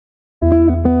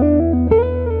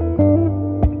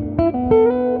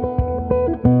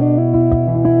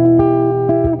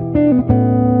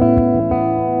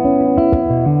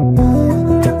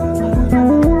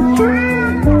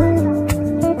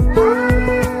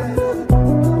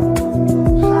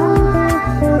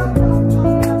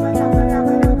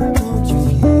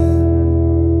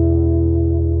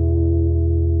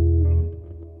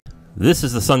This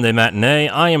is the Sunday Matinee.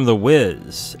 I am the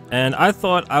Wiz, and I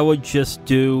thought I would just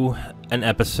do an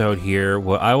episode here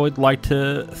where I would like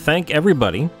to thank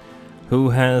everybody who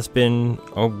has been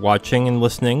watching and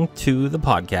listening to the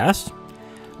podcast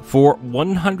for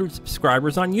 100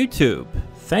 subscribers on YouTube.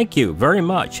 Thank you very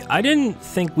much. I didn't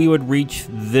think we would reach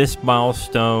this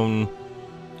milestone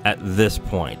at this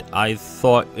point. I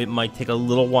thought it might take a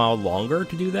little while longer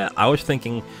to do that. I was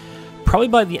thinking probably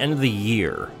by the end of the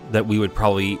year that we would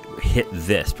probably hit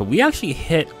this, but we actually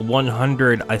hit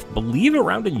 100, I believe,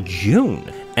 around in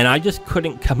June, and I just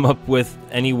couldn't come up with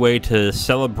any way to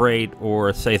celebrate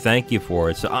or say thank you for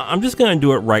it, so I'm just going to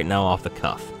do it right now off the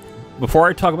cuff. Before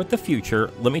I talk about the future,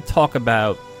 let me talk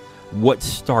about what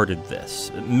started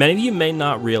this. Many of you may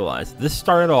not realize this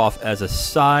started off as a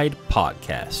side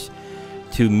podcast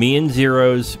to me and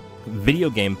Zero's video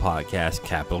game podcast,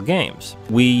 Capital Games.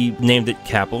 We named it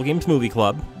Capital Games Movie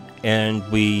Club, and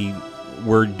we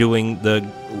were doing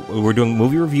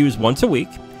movie reviews once a week,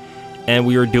 and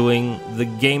we were doing the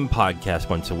game podcast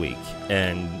once a week.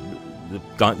 And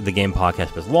the game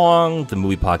podcast was long, the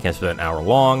movie podcast was an hour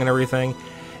long, and everything.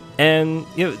 And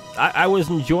I was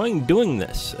enjoying doing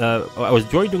this. I was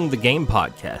enjoying doing the game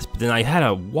podcast, but then I had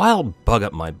a wild bug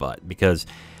up my butt because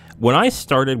when I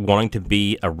started wanting to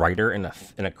be a writer and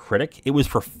a critic, it was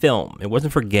for film. It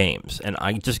wasn't for games. And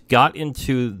I just got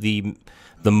into the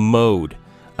mode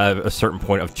at a certain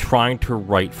point of trying to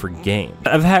write for games.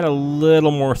 I've had a little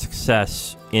more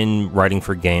success in writing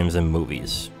for games and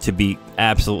movies, to be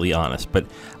absolutely honest. But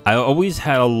I always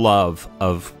had a love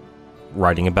of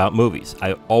writing about movies.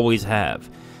 I always have.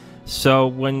 So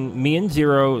when me and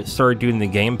Zero started doing the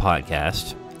game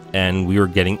podcast, and we were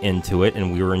getting into it,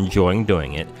 and we were enjoying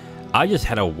doing it, I just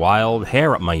had a wild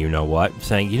hair up my you-know-what,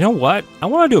 saying, you know what, I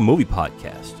want to do a movie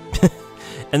podcast.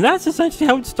 And that's essentially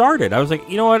how it started. I was like,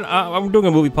 you know what, I'm doing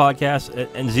a movie podcast,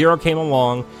 and Zero came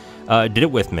along, did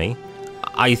it with me.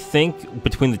 I think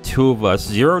between the two of us,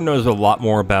 Zero knows a lot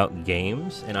more about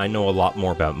games, and I know a lot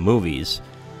more about movies.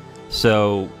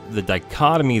 So the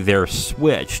dichotomy there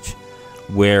switched,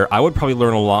 where I would probably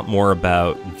learn a lot more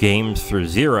about games through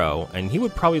Zero, and he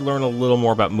would probably learn a little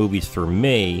more about movies through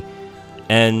me.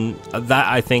 And that,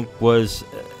 I think, was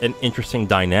an interesting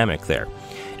dynamic there.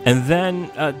 And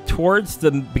then towards the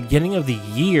beginning of the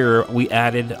year, we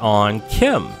added on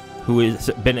Kim, who has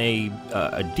been a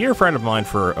dear friend of mine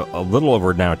for a little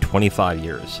over now 25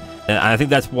 years. And I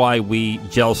think that's why we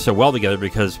gel so well together,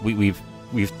 because we've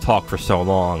talked for so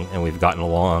long, and we've gotten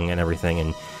along and everything,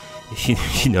 and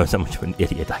she knows how much of an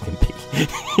idiot I can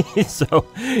be. So,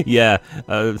 yeah.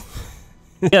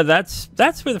 Yeah, that's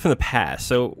from the past.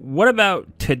 So what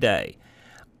about today?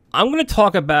 I'm going to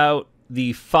talk about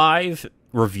the 5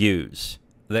 reviews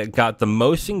that got the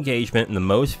most engagement and the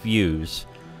most views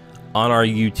on our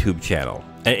YouTube channel.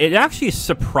 And it actually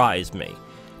surprised me,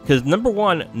 because number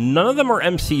one, none of them are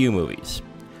MCU movies.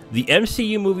 The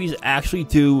MCU movies actually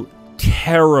do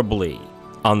terribly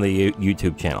on the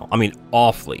YouTube channel. I mean,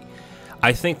 awfully.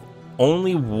 I think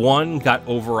only one got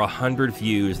over 100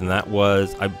 views, and that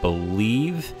was, I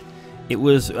believe, it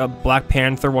was Black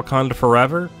Panther: Wakanda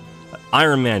Forever.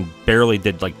 Iron Man barely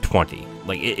did like 20.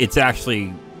 Like, it's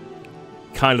actually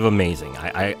kind of amazing.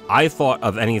 I thought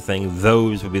of anything,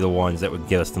 those would be the ones that would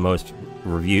give us the most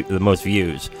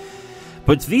views.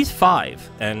 But it's these 5,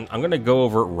 and I'm going to go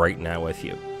over it right now with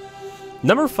you.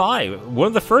 Number 5, one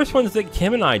of the first ones that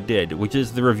Kim and I did, which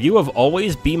is the review of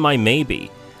Always Be My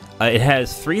Maybe. It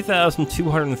has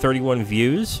 3,231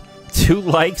 views, 2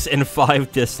 likes, and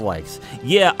 5 dislikes.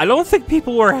 Yeah, I don't think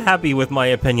people were happy with my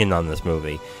opinion on this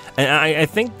movie. And I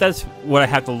think that's what I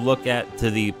have to look at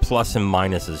to the plus and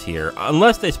minuses here.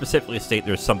 Unless they specifically state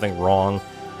there's something wrong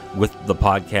with the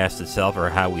podcast itself or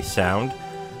how we sound.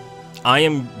 I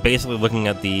am basically looking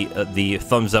at the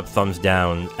thumbs up, thumbs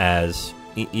down as,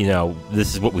 you know,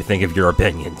 this is what we think of your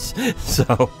opinions.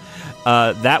 So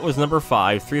that was number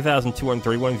 5,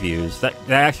 3,231 views. That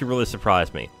actually really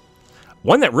surprised me.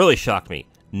 One that really shocked me,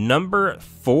 number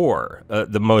 4,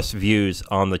 the most views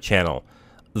on the channel.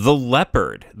 The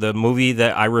Leopard, the movie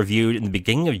that I reviewed in the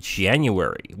beginning of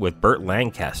January with Burt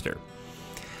Lancaster.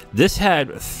 This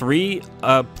had 3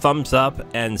 thumbs up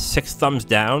and 6 thumbs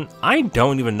down. I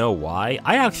don't even know why.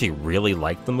 I actually really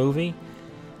like the movie.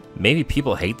 Maybe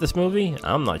people hate this movie.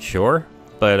 I'm not sure.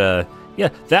 But yeah,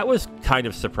 that was kind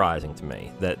of surprising to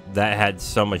me that had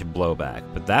so much blowback.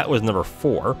 But that was number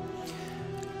 4.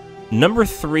 Number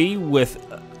 3 with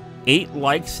 8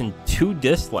 likes and 2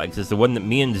 dislikes is the one that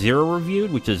me and Zero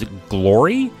reviewed, which is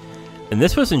Glory. And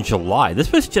this was in July.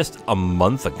 This was just a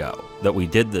month ago that we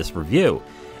did this review.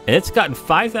 and it's gotten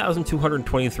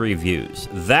 5,223 views.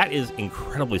 That is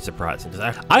incredibly surprising,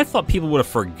 because I thought people would have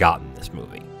forgotten this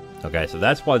movie. Okay, so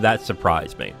that's why that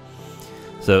surprised me.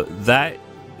 So that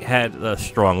had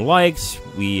strong likes.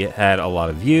 We had a lot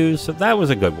of views, so that was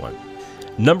a good one.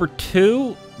 Number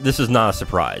 2, this is not a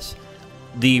surprise.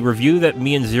 The review that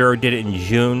me and Zero did in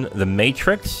June, The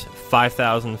Matrix,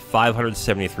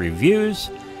 5,573 views,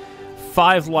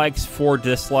 5 likes, 4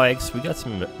 dislikes. We got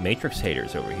some Matrix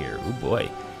haters over here. Oh boy.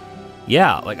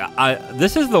 Yeah, like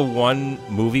this is the one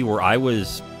movie where I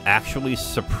was actually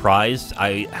surprised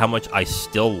how much I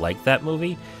still like that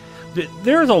movie.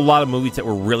 There's a lot of movies that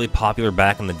were really popular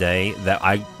back in the day that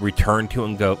I return to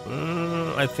and go,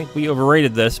 I think we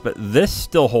overrated this, but this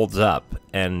still holds up,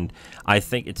 and I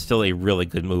think it's still a really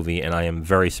good movie, and I am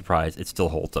very surprised it still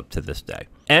holds up to this day.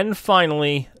 And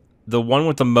finally, the one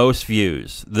with the most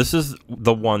views. This is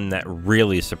the one that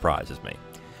really surprises me.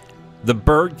 The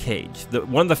Birdcage.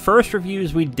 One of the first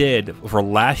reviews we did for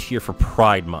last year for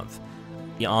Pride Month.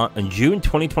 In June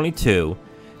 2022,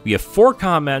 we have 4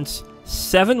 comments,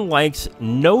 7 likes,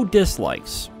 no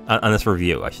dislikes on this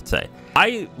review, I should say.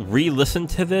 I re-listened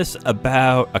to this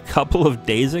about a couple of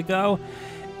days ago.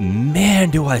 Man,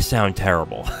 do I sound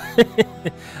terrible.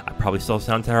 I probably still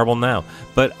sound terrible now.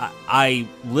 But I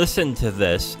listened to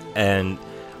this, and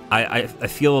I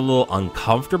feel a little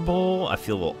uncomfortable. I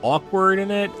feel a little awkward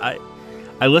in it.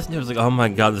 I listened to it, I was like, oh my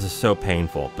god, this is so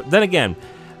painful. But then again,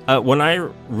 when I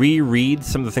reread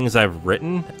some of the things I've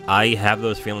written, I have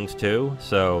those feelings too,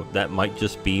 so that might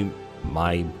just be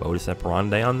my modus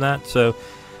operandi on that. So,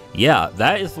 yeah,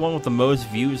 that is the one with the most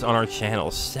views on our channel.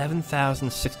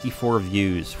 7,064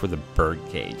 views for The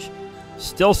Birdcage.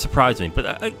 Still surprised me,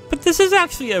 but this is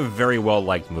actually a very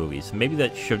well-liked movie, so maybe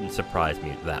that shouldn't surprise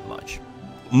me that much.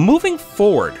 Moving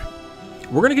forward,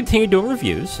 we're going to continue doing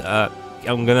reviews.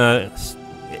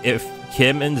 If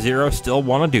Kim and Zero still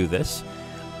want to do this,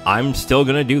 I'm still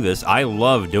going to do this. I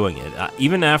love doing it.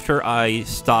 Even after I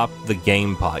stopped the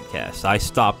game podcast, I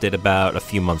stopped it about a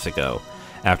few months ago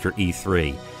after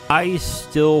E3. I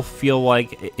still feel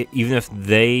like even if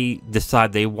they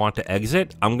decide they want to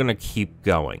exit, I'm going to keep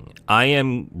going. I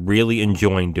am really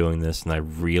enjoying doing this, and I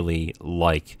really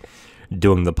like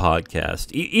doing the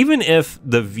podcast. Even if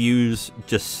the views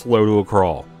just slow to a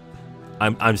crawl,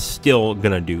 I'm still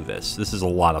going to do this. This is a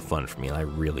lot of fun for me, and I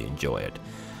really enjoy it.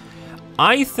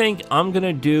 I think I'm going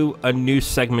to do a new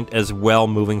segment as well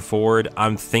moving forward.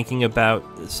 I'm thinking about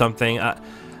something.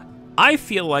 I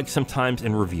feel like sometimes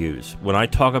in reviews, when I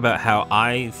talk about how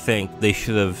I think they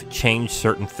should have changed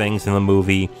certain things in the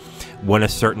movie, went a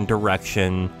certain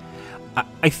direction,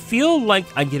 I feel like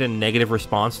I get a negative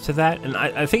response to that, and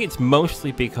I think it's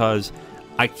mostly because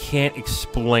I can't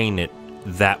explain it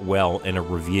that well in a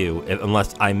review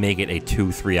unless I make it a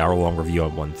 2-3 hour long review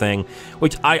on one thing,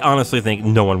 which I honestly think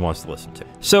no one wants to listen to.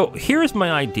 So here's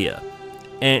my idea,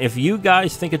 and if you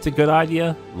guys think it's a good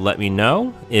idea, let me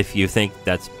know. If you think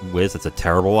that's a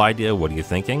terrible idea, what are you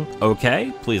thinking?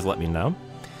 Okay, please let me know.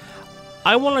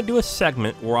 I want to do a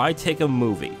segment where I take a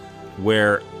movie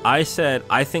where I said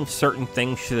I think certain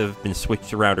things should have been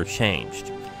switched around or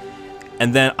changed,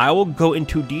 and then I will go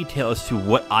into detail as to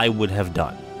what I would have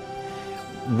done.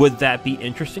 Would that be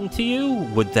interesting to you?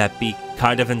 Would that be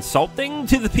kind of insulting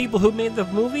to the people who made the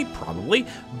movie? Probably.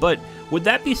 But would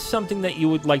that be something that you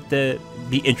would like to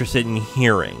be interested in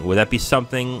hearing? Would that be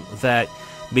something that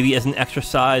maybe as an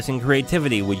exercise in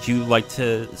creativity, would you like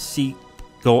to see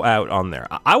go out on there?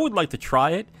 I would like to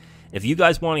try it. If you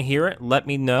guys want to hear it, let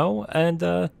me know.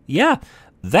 And yeah,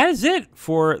 that is it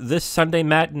for this Sunday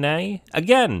matinee.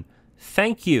 Again,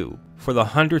 thank you for the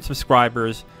 100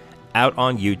 subscribers out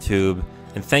on YouTube.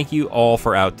 And thank you all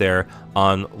for out there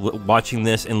on watching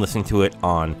this and listening to it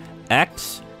on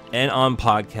X and on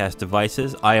podcast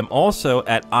devices. I am also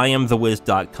at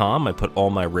IamTheWiz.com. I put all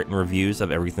my written reviews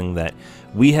of everything that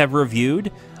we have reviewed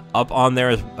up on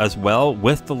there as well,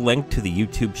 with the link to the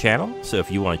YouTube channel. So if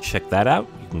you want to check that out,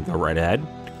 you can go right ahead.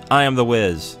 I am The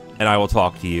Wiz, and I will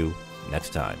talk to you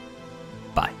next time.